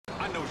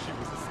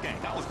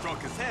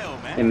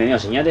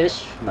Bienvenidos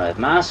señores, una vez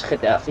más,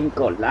 GTA V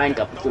Online,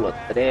 capítulo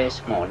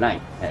 3, no,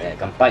 online,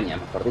 campaña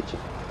mejor dicho,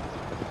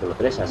 capítulo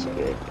 3, así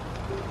que...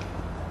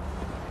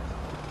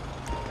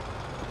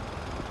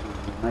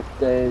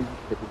 Michael,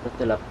 te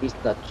quitaste la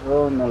pista,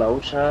 no la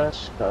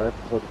usas, cada vez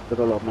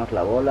controlo más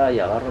la bola y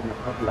agarro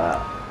mejor la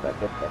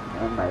raqueta,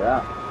 no me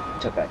da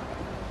mucha caña.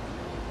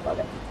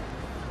 Vale.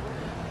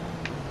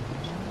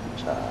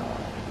 Vamos a...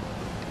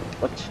 el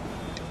coche.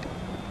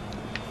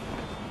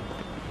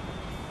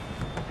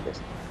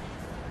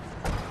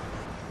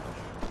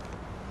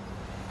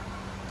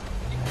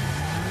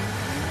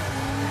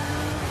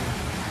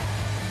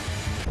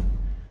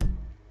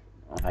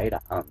 Vamos a ir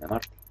a donde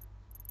Marty.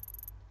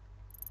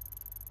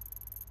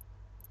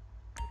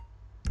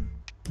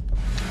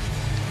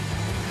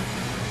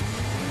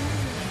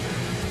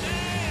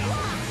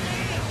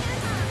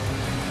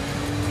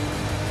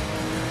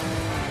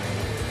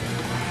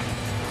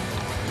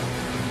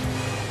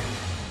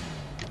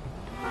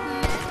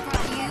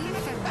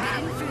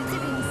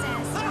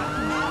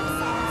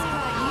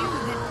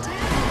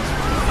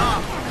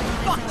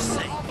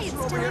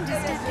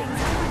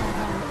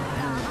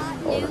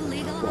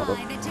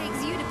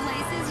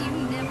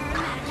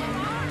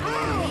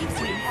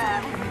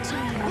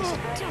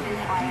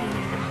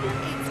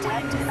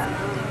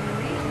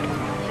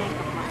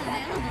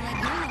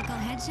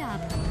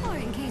 Or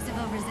in case of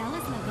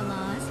overzealous local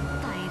laws,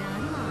 buy it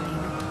online.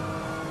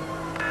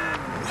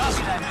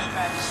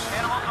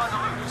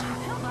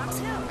 Pillbox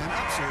Hill. An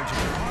upsurge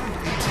in armed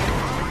ATM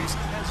robberies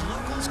has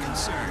locals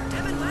concerned.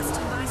 Devin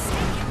Weston by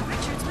Stadium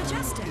Richards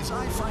Majestic. His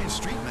iFind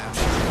Street Map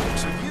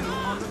shows a view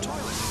on the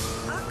toilet.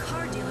 A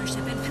car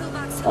dealership in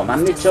Pillbox Hill. O me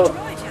han dicho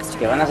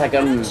que van a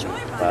sacar un...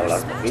 para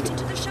hablar de vídeo.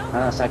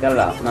 Van a sacar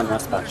una nueva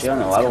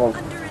expansión o algo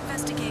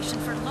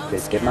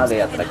del tema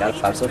de atracar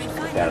falsos y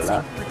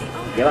atracarla.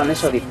 Llevan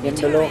eso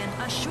diciéndolo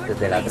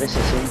desde la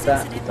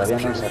 360 y todavía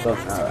no han sacado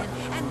nada.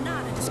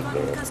 Así que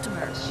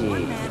a ver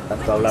si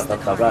tanto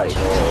hablar y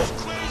luego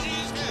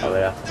a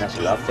ver al final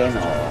si lo hacen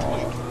o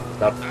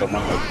estar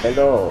tomando el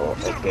pelo o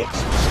qué.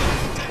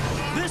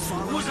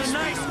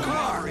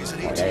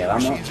 Bueno, ya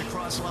llegamos.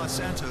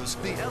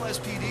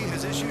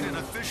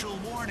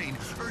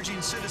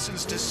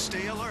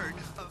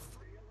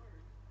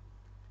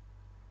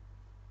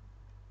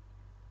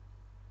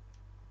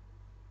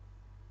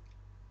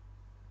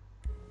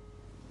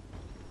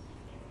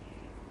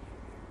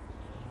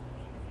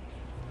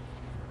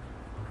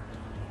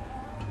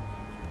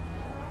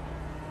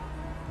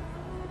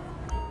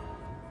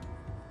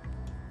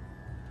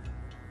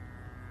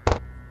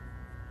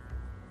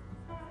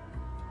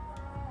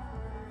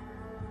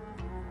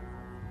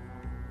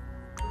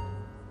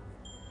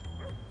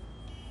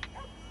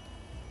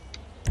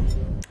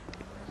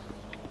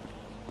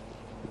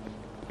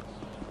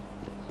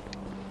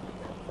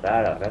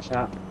 A la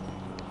casa.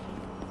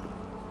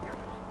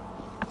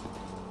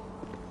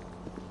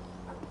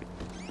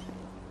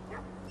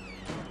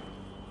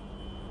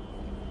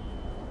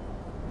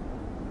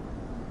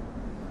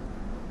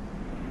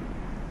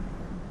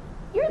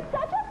 You're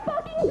such a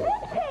fucking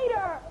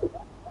dictator!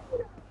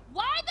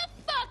 Why the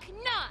fuck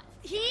not?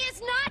 He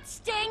is not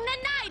staying the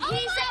night. Oh,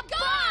 he's a bomb.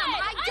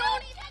 I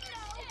don't even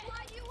know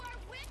why you are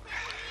with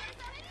him. He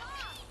is a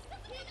bomb.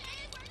 He is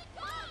a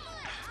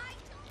bomb. I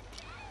don't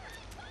care.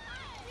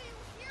 Do you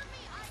hear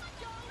me? I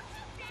don't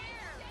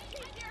care.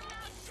 Keep your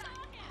mouth shut.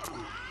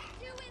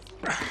 You is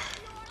not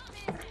your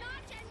business.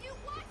 And you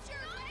watch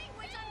your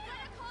language. I'm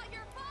gonna call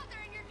your father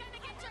and you're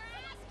gonna get your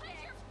ass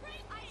kicked.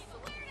 I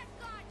swear to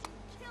God, you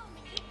kill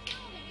me. You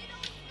kill me. You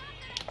know, it's not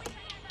that I wish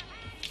I never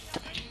had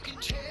you. You can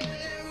tell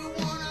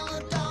everyone I'm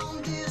a dumb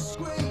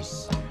disgrace.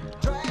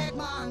 Drag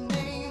my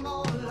name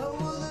all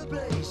over the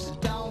place.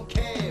 Don't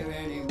care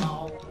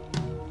anymore.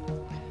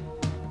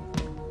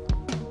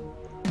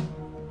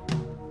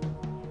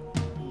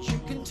 You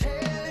can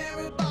tell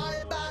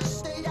everybody about the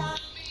state I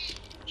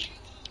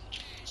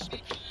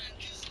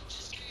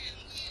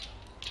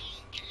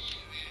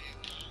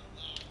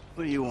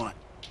What do you want?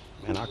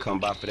 Man, I come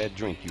by for that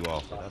drink you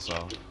offer, that's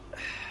all.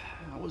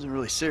 I wasn't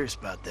really serious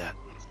about that.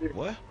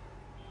 What?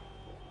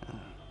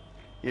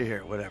 You're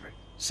here, whatever.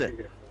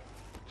 Sit.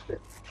 You're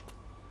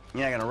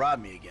not gonna rob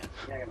me again.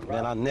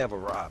 Man, I never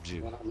robbed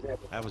you.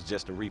 That was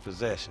just a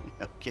repossession.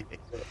 Okay.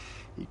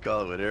 You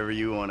call it whatever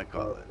you want to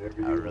call it.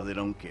 I really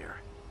don't care.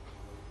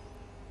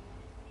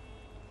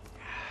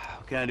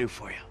 What can I do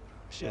for you?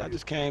 Shit, I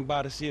just came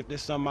by to see if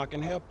there's something I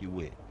can help you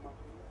with.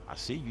 I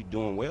see you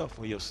doing well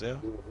for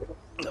yourself.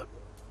 Look,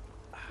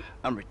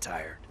 I'm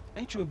retired.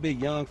 Ain't you a bit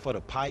young for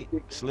the pipe,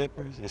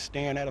 slippers, and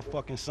staring at a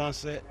fucking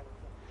sunset?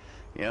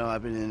 You know,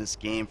 I've been in this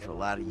game for a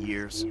lot of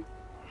years, and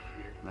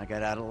I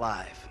got out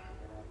alive.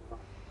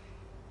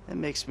 That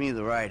makes me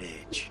the right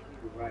age.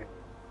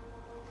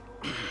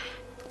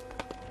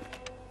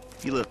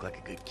 You look like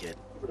a good kid,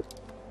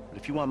 but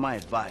if you want my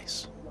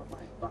advice,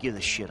 give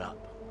this shit up.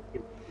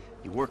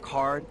 You work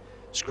hard,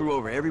 screw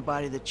over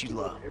everybody that you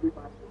love,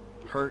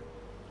 hurt,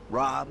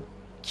 rob,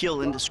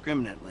 kill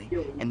indiscriminately,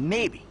 and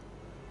maybe,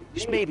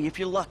 just maybe if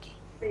you're lucky,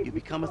 you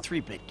become a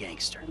 3-bit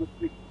gangster.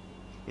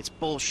 It's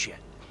bullshit.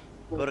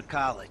 Go to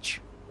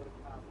college.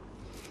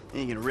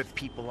 Then you're gonna rip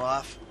people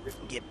off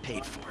and get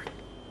paid for it.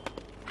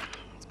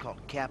 It's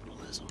called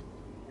capitalism.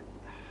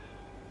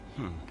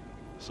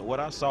 So what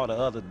I saw the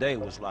other day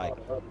was like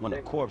when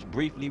a corpse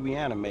briefly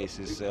reanimates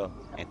itself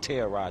and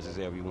terrorizes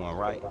everyone,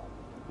 right?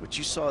 What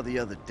you saw the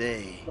other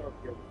day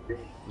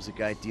was a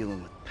guy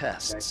dealing with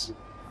pests.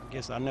 I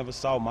guess I never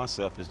saw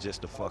myself as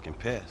just a fucking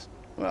pest.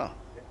 Well,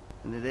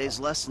 and today's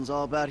lesson's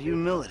all about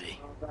humility.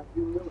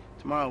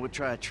 Tomorrow we'll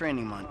try a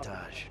training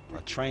montage.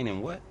 A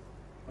training what?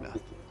 Well,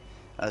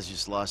 I was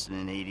just lost in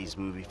an 80s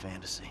movie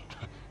fantasy.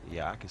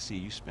 Yeah, I can see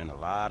you spend a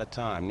lot of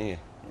time there.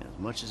 Yeah, as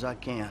much as I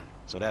can.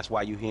 So that's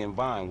why you here in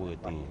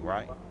Vinewood then,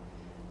 right?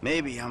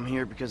 Maybe I'm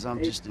here because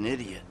I'm just an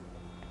idiot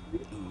who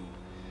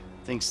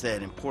thinks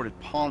that imported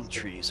palm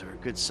trees are a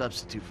good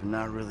substitute for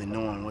not really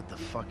knowing what the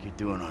fuck you're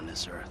doing on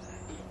this earth.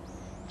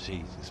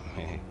 Jesus,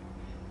 man.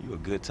 You a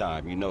good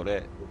time, you know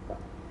that?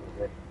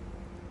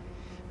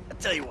 I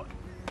tell you what.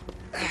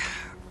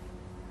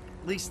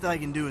 Least I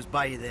can do is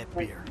buy you that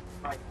beer.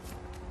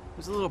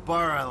 There's a little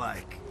bar I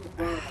like.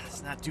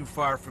 It's not too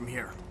far from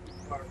here.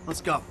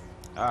 Let's go.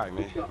 All right,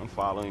 man. I'm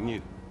following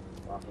you.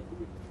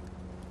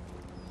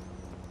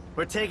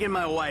 We're taking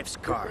my wife's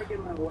car.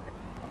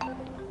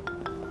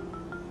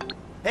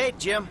 Hey,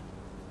 Jim.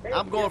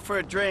 I'm going for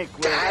a drink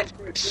with... Dad!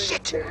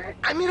 Shit!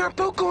 I'm in our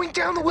boat going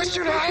down the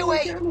Western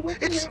Highway!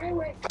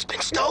 It's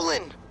been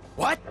stolen!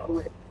 What?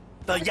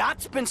 The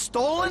yacht's been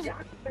stolen?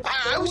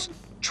 I was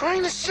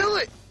trying to sell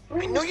it.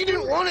 I know you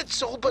didn't want it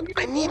sold, but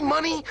I need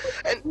money,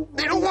 and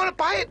they don't want to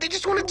buy it. They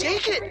just want to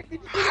take it.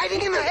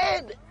 Hiding in the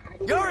head.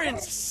 You're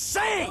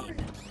insane!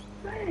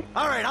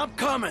 All right, I'm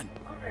coming.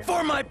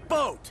 For my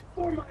boat.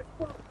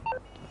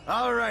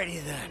 All righty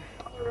then.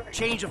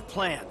 Change of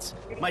plans.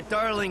 My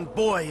darling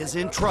boy is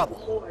in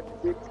trouble.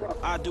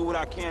 I'll do what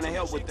I can to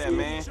help with that,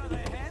 man.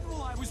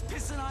 I was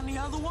pissing on the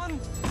other one,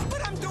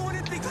 but I'm doing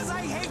it because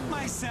I hate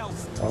myself.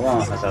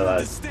 Vamos a salvar.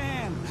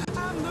 Understand?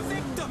 I'm the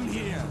victim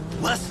here.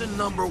 Lesson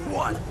number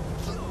 1.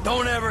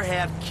 Don't ever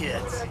have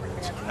kids.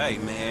 Hey,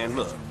 man,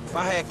 look. If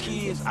I had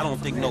kids, I don't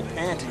think no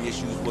parenting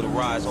issues would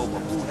arise over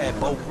who had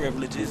both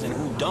privileges and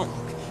who don't.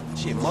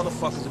 Shit,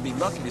 motherfuckers would be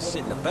lucky to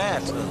sit in the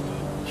bathtub.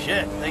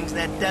 Shit, things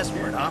that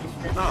desperate, huh?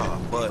 Nah,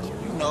 but,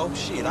 you know,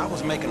 shit, I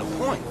was making a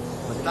point.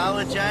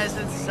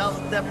 Pathologizing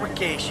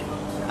self-deprecation.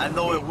 I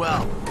know it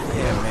well.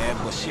 Yeah, man,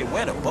 but shit,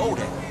 where the boat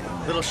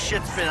at? Little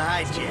shit's been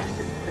hijacked.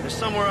 They're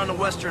somewhere on the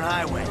Western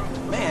Highway.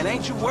 Man,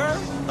 ain't you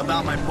worried?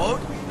 About my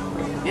boat?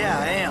 Yeah,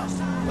 I am.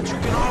 But you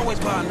can always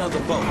buy another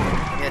boat.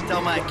 Yeah,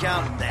 tell my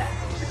accountant that.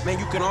 Man,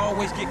 you can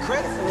always get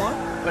credit for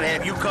one. But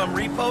have you come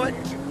repo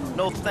it?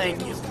 No,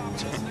 thank you.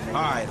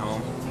 All right,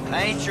 home.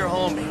 I ain't your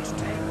homie.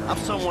 I'm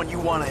someone you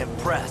want to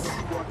impress.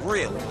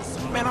 Really?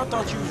 Man, I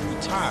thought you was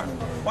retired.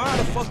 Why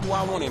the fuck do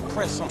I want to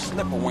impress some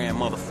slipper-wearing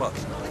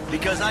motherfucker?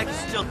 Because I can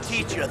still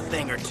teach you a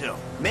thing or two.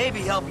 Maybe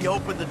help you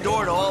open the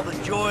door to all the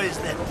joys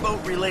that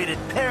boat-related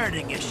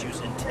parenting issues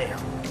entail.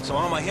 So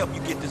I'm gonna help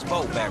you get this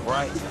boat back,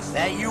 right?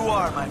 That you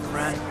are, my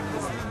friend.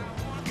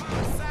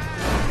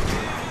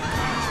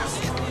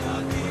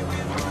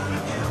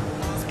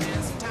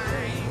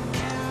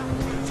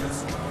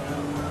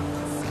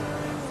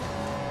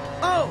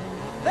 Oh!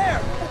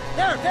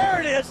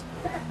 There it is!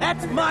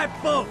 That's my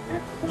boat!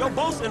 Your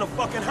boat's in a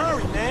fucking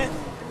hurry, man.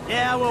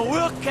 Yeah, well,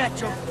 we'll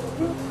catch him.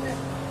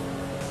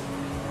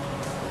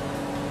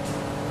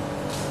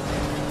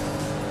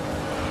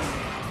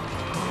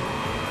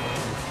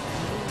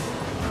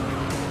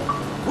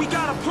 We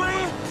got a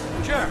plan?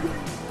 Sure.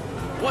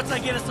 Once I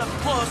get us up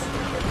close,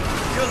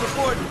 you're the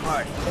boarding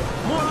party.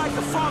 More like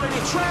the falling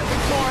in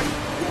traffic party.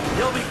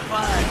 You'll be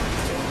fine.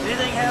 If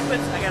anything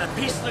happens, I got a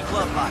piece in the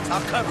glove box.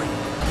 I'll cover you.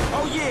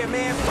 Oh yeah,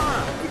 man,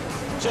 fine.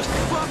 Just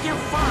fucking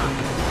fine.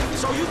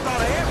 So you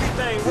thought of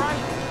everything,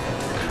 right?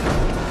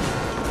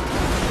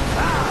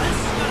 Ah, this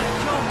is gonna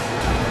kill me.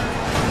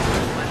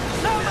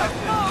 Number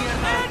 4,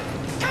 man!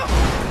 Come!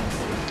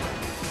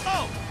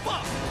 Oh,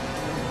 fuck!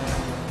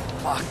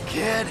 Fuck,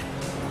 kid.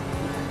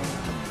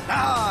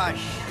 Ah,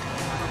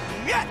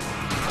 shit!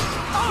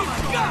 Oh, my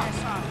God!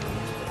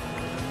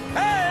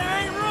 Hey, there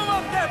ain't room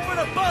up there for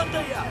the both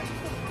of you!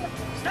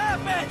 Stop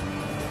it!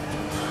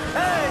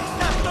 Hey,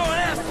 stop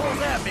throwing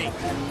assholes at me!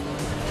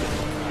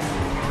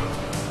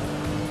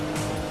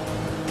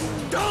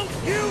 Don't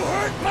you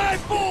hurt my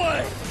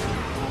boy!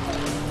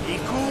 Be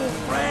cool,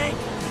 Frank.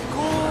 Be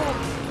cool.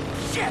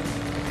 Shit!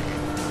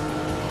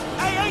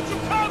 Hey, ain't you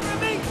covering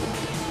me?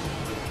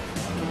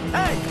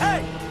 Hey!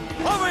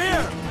 Over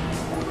here!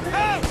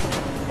 Hey!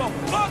 For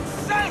fuck's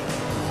sake!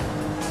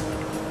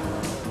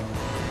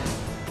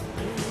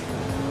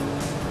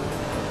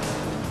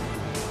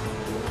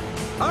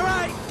 All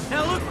right,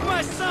 now look for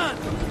my son.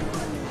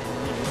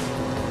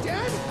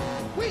 Dad?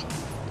 Wait!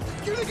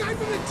 You're the guy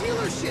from the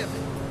dealership!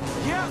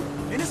 Yeah,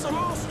 and it's a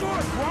long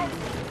story, bro.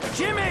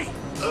 Jimmy!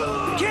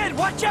 Kid,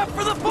 watch out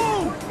for the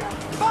boom!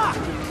 Fuck!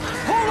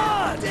 Hold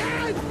on!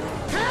 Dad!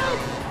 Help!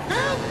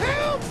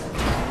 Help!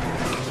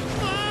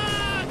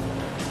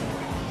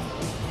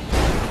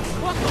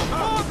 What the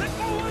fuck? Let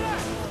go of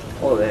that!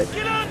 Joder.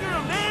 Get under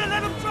him, man!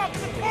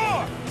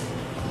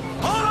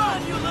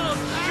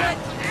 shit!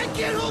 I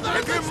can't hold on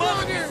If your much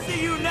mother longer! can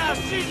see you now,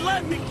 she'd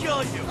let me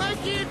kill you! I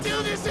can't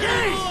do this Jeez.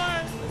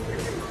 anymore!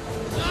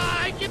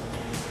 I can...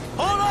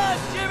 Hold on,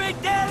 Jimmy!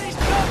 Daddy's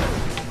coming!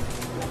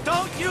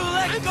 Don't you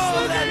let I'm go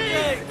of that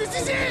slipping. thing! This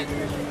is it!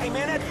 Hey,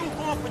 man, that dude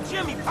going for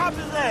Jimmy. Pop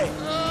his ass.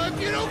 If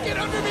you don't get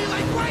under me,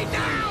 like, right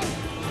now!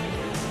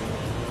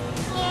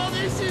 Oh,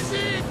 this is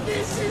it!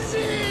 This is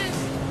it!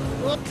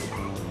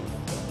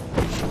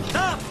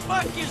 The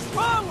fuck is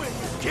wrong with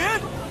you,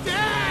 kid?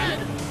 Dad!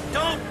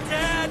 Don't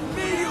dad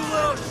me, you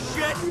little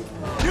shit!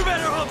 You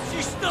better hope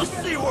she's still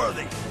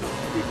seaworthy!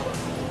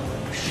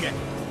 Shit.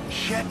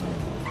 Shit.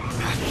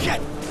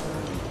 Shit!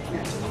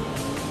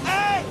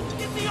 Hey,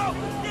 get me off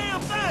this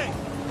damn thing.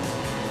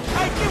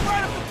 Hey, get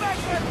right up the back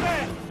of that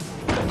van.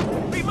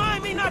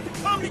 Remind me not to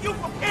come to you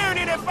preparing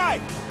in that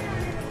fight.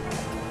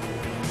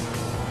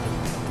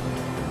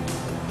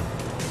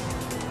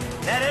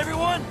 That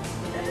everyone?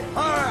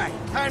 All right,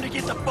 time to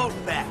get the boat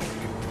back.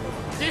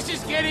 This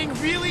is getting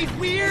really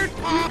weird,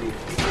 Pop! Now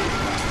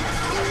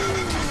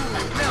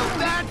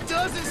that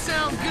doesn't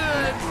sound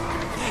good!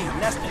 Damn,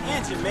 that's the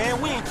engine, man.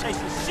 We ain't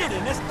chasing shit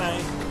in this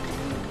thing.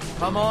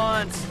 Come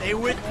on, stay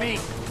with me.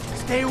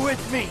 Stay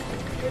with me.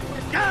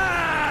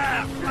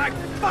 Ah! My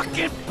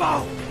fucking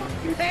boat!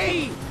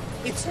 Hey!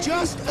 It's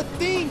just a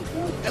thing!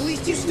 At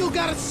least you still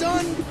got a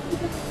son!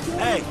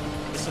 Hey,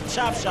 it's a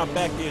chop shop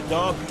back there,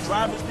 dog. You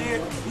drive us there,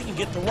 we can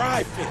get the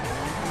ride fixed.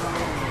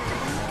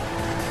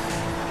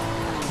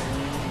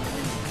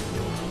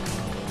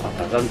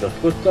 Pasando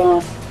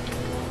justo.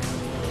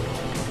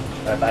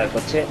 Prepara el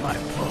coche. My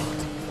boat.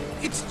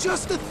 It's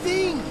just a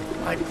thing!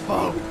 My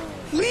boat.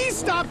 Please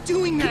stop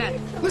doing that!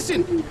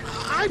 Listen,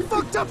 I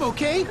fucked up,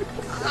 okay?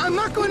 I'm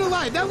not going to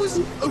lie, that was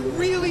a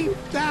really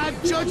bad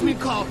judgment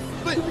call.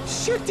 But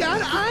shit,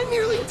 Dad, I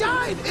nearly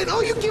died, and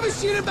all you give a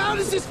shit about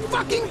is this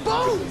fucking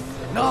boat!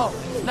 No,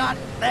 not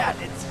that.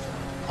 It's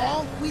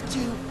All we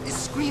do is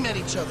scream at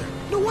each other.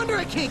 No wonder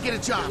I can't get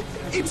a job.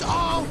 It's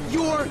all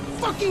your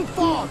fucking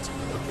fault!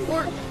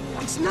 Or,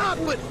 it's not,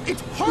 but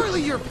it's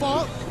partly your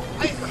fault.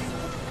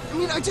 I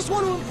mean, I just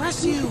want to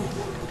impress you.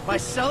 by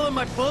selling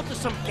my boat to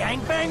some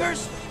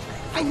gangbangers?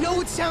 I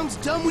know it sounds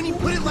dumb when you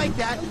put it like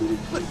that,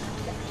 but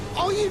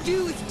all you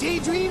do is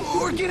daydream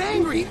or get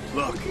angry.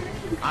 Look,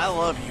 I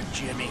love you,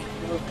 Jimmy,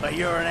 but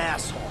you're an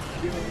asshole.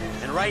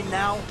 And right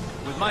now,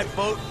 with my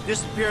boat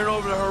disappearing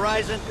over the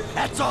horizon,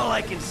 that's all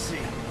I can see.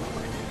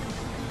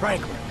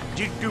 Franklin, would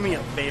you do me a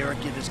favor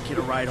and give this kid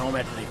a ride home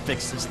after they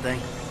fix this thing?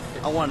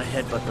 I want to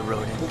headbutt the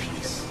road in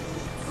peace.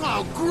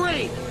 Oh,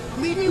 great!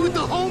 Leave me with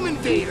the home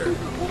invader!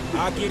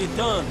 I'll get it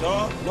done,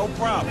 dog. No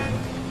problem.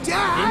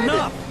 Dad!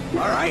 Enough!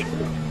 All right?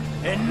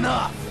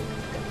 Enough!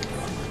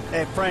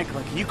 Hey,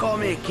 Franklin, can you call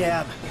me a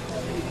cab?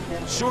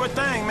 Sure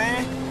thing,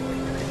 man.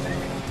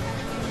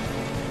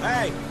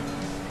 Hey,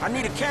 I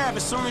need a cab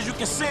as soon as you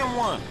can send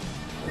one.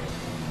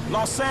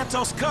 Los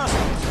Santos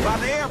Customs, by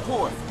the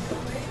airport.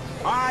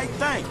 All right,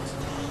 thanks.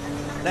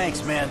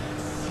 Thanks, man.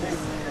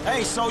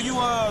 Hey, so you,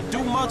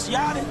 do much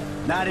yachting?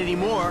 Not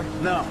anymore.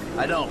 No,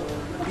 I don't.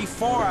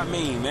 Before, I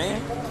mean,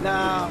 man.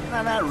 No,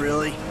 not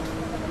really.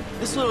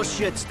 This little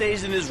shit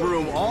stays in his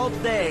room all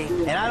day,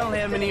 and I don't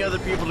have many other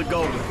people to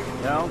go with,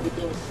 you know?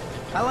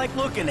 I like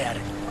looking at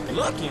it.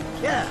 Looking?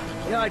 Yeah,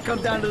 you know, I'd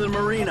come down to the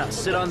marina,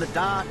 sit on the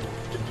dock,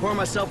 pour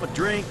myself a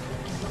drink,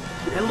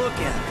 and look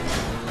at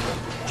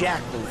it.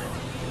 Jacqueline.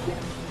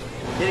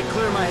 It'd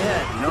clear my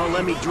head, you know,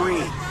 let me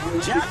dream.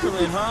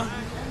 Jacqueline, huh?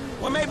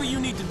 Well, maybe you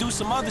need to do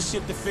some other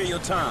shit to fill your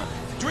time.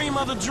 Dream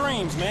other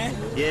dreams, man.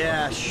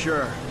 Yeah,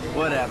 sure.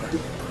 Whatever.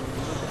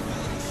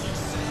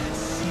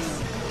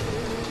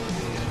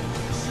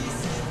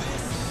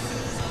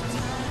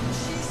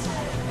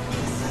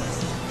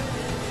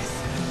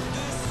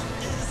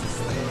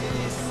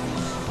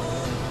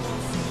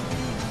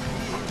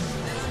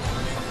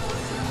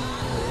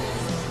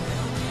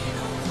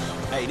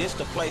 Hey, this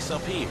the place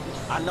up here.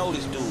 I know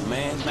this dude,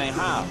 man. His name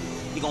Hal.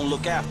 He gonna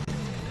look after me.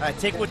 All right,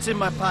 take what's in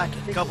my pocket,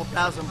 a couple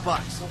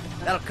 $1,000.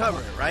 That'll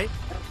cover it, right?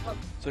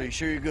 So you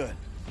sure you're good?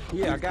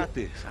 Yeah, I got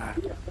this. All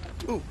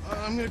right. Ooh,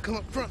 I'm gonna come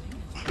up front.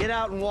 Get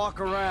out and walk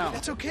around.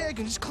 That's okay, I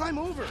can just climb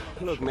over.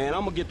 Look, man,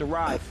 I'm gonna get the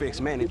ride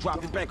fixed, man, and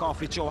drop it back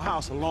off at your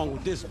house along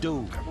with this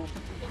dude.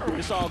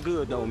 It's all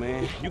good, though,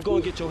 man. You go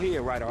and get your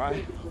head right, all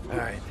right? All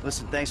right,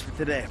 listen, thanks for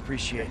today.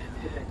 Appreciate it.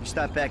 You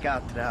stop back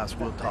out to the house,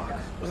 we'll talk.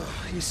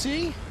 You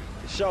see?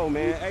 Show,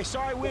 man. Hey,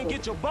 sorry we didn't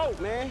get your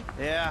boat, man.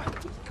 Yeah.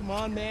 Come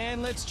on,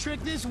 man, let's trick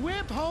this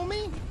whip,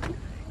 homie.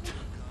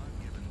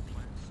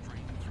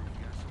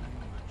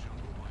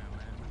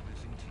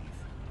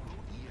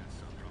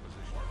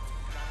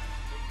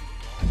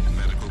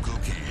 Medical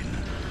cocaine.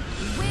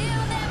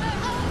 We'll never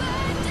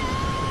overdose.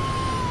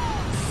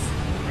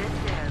 This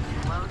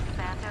is Los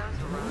Santos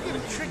Road. You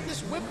gonna trick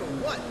this whip or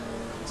what?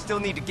 Still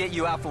need to get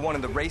you out for one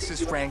of the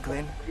races,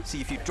 Franklin. See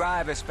if you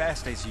drive as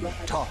fast as you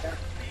talk.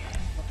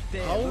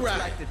 All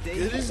right,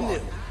 good as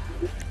new.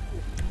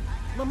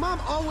 My mom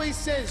always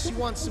says she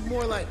wants some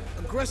more, like,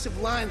 aggressive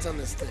lines on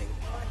this thing.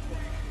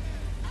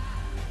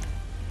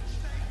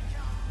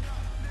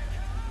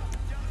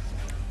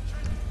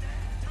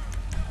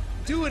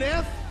 do it,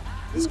 F.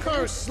 This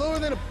car is slower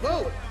than a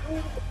boat.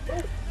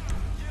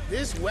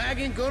 This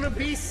wagon gonna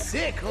be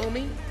sick,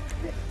 homie.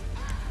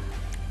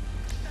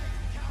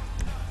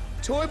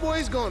 Toy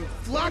boys gonna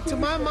flock to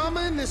my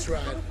mama in this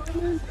ride.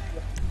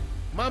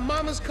 My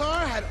mama's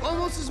car had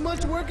almost as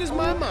much work as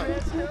my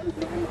mama's.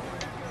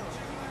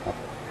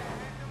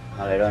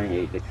 Alerón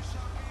y...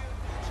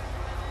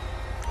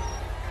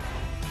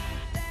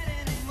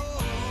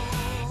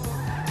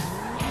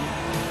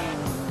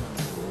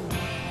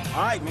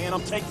 All right, man,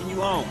 I'm taking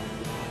you home.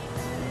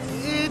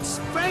 It's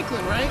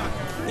Franklin, right?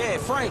 Yeah,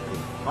 Franklin,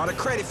 or the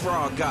credit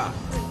fraud guy,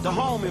 the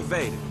home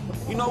invader.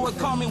 You know what?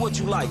 Call me what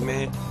you like,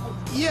 man.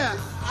 Yeah,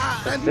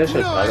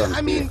 No,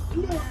 I mean,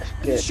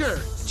 sure.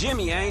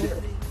 Jimmy, ain't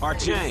it? Or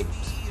James?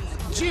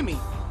 Jimmy.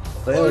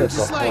 Pero Or de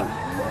just like,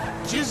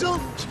 cojón.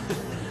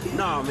 Jizzle?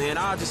 Nah, man,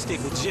 I'll just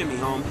stick with Jimmy,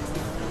 homie.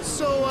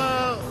 So,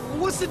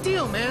 what's the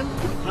deal, man?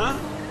 Huh?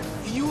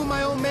 You and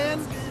my old man?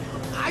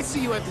 I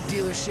see you at the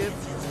dealership,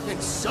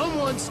 and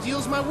someone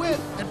steals my whip,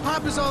 and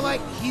Papa's all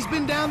like, he's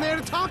been down there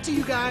to talk to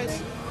you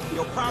guys.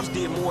 Your pops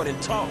did more than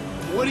talk.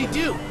 What'd he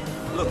do?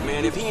 Look,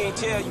 man, if he ain't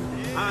tell you,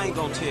 I ain't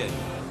gonna tell you.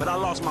 But I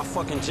lost my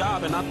fucking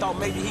job, and I thought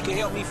maybe he could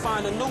help me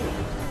find a new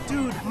one.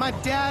 Dude, my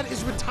dad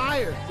is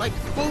retired. Like,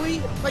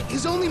 fully. Like,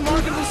 his only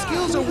marketable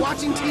skills are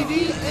watching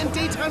TV and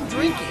daytime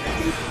drinking.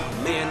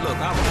 Man, look,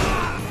 I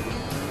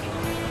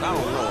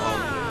don't know,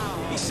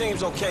 homie. He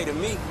seems okay to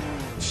me.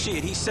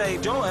 Shit, he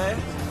saved your ass.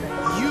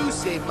 You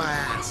saved my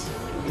ass.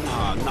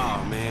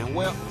 Nah, man.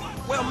 Well,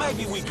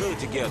 maybe we good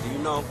together, you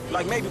know?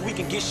 Like, maybe we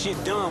can get shit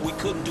done we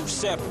couldn't do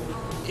separate.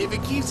 If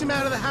it keeps him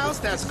out of the house,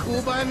 that's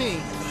cool by me.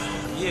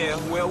 Yeah,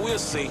 well, we'll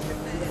see.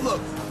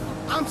 Look,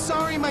 I'm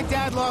sorry my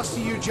dad lost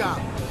you your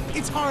job.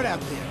 It's hard out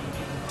there.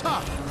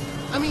 Tough.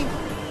 I mean,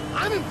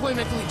 I'm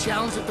employmentally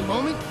challenged at the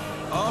moment.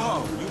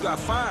 Oh, you got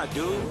fired,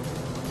 dude.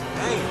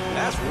 Damn,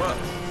 that's rough.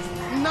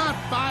 Not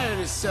fired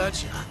as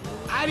such.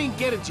 I didn't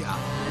get a job.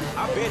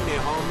 I've been there,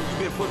 homie. You've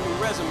been putting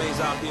your resumes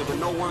out there, but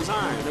no one's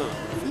hiring,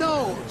 huh?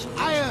 No,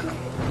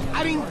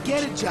 I didn't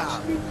get a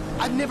job.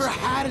 I've never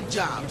had a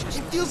job.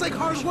 It feels like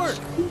hard work.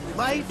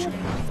 Life,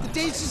 the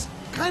days just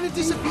kind of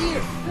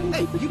disappear.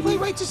 Hey, you play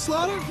Righteous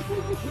Slaughter?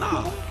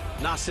 Nah,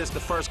 not since the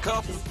first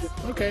couple.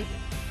 Okay.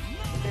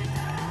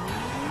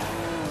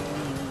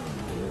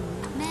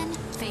 Men,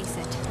 face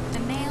it, the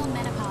male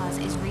menopause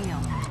is real.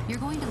 You're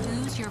going to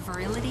lose your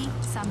virility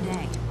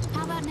someday.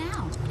 How about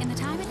now? In the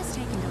time it has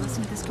taken to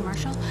listen to this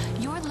commercial,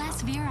 you're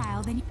less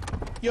virile than you...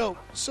 Yo,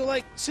 so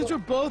like, since we're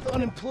both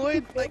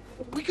unemployed, like,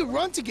 we could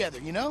run together,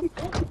 you know?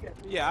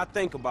 Yeah, I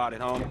think about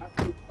it, homie.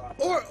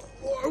 Or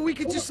we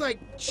could just like,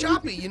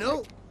 shop it, you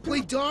know?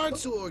 Play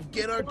darts or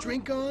get our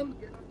drink on.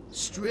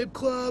 Strip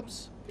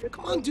clubs.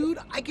 Come on, dude,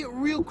 I get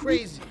real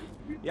crazy.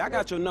 Yeah, I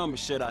got your number,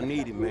 shit. I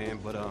need it, man.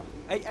 But,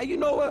 hey, you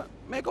know what?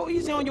 Man, go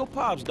easy on your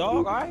pops, dog,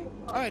 all right?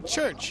 All right,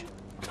 church.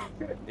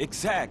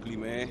 Exactly,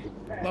 man.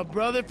 My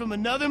brother from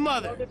another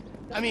mother.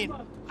 I mean,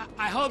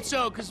 I hope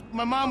so, because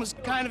my mom was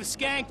kind of a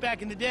skank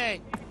back in the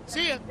day.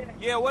 See ya.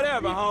 Yeah,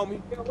 whatever,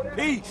 homie.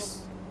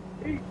 Peace.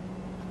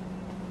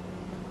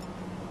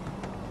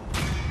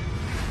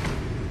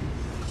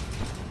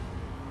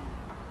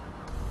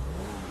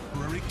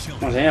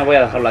 Bueno, señores, voy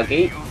a dejarlo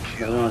aquí.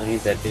 Nos vemos en el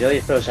siguiente episodio.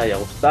 Espero que os haya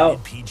gustado.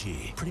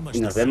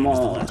 Y nos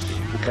vemos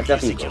en GTA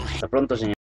 5. Hasta pronto, señores.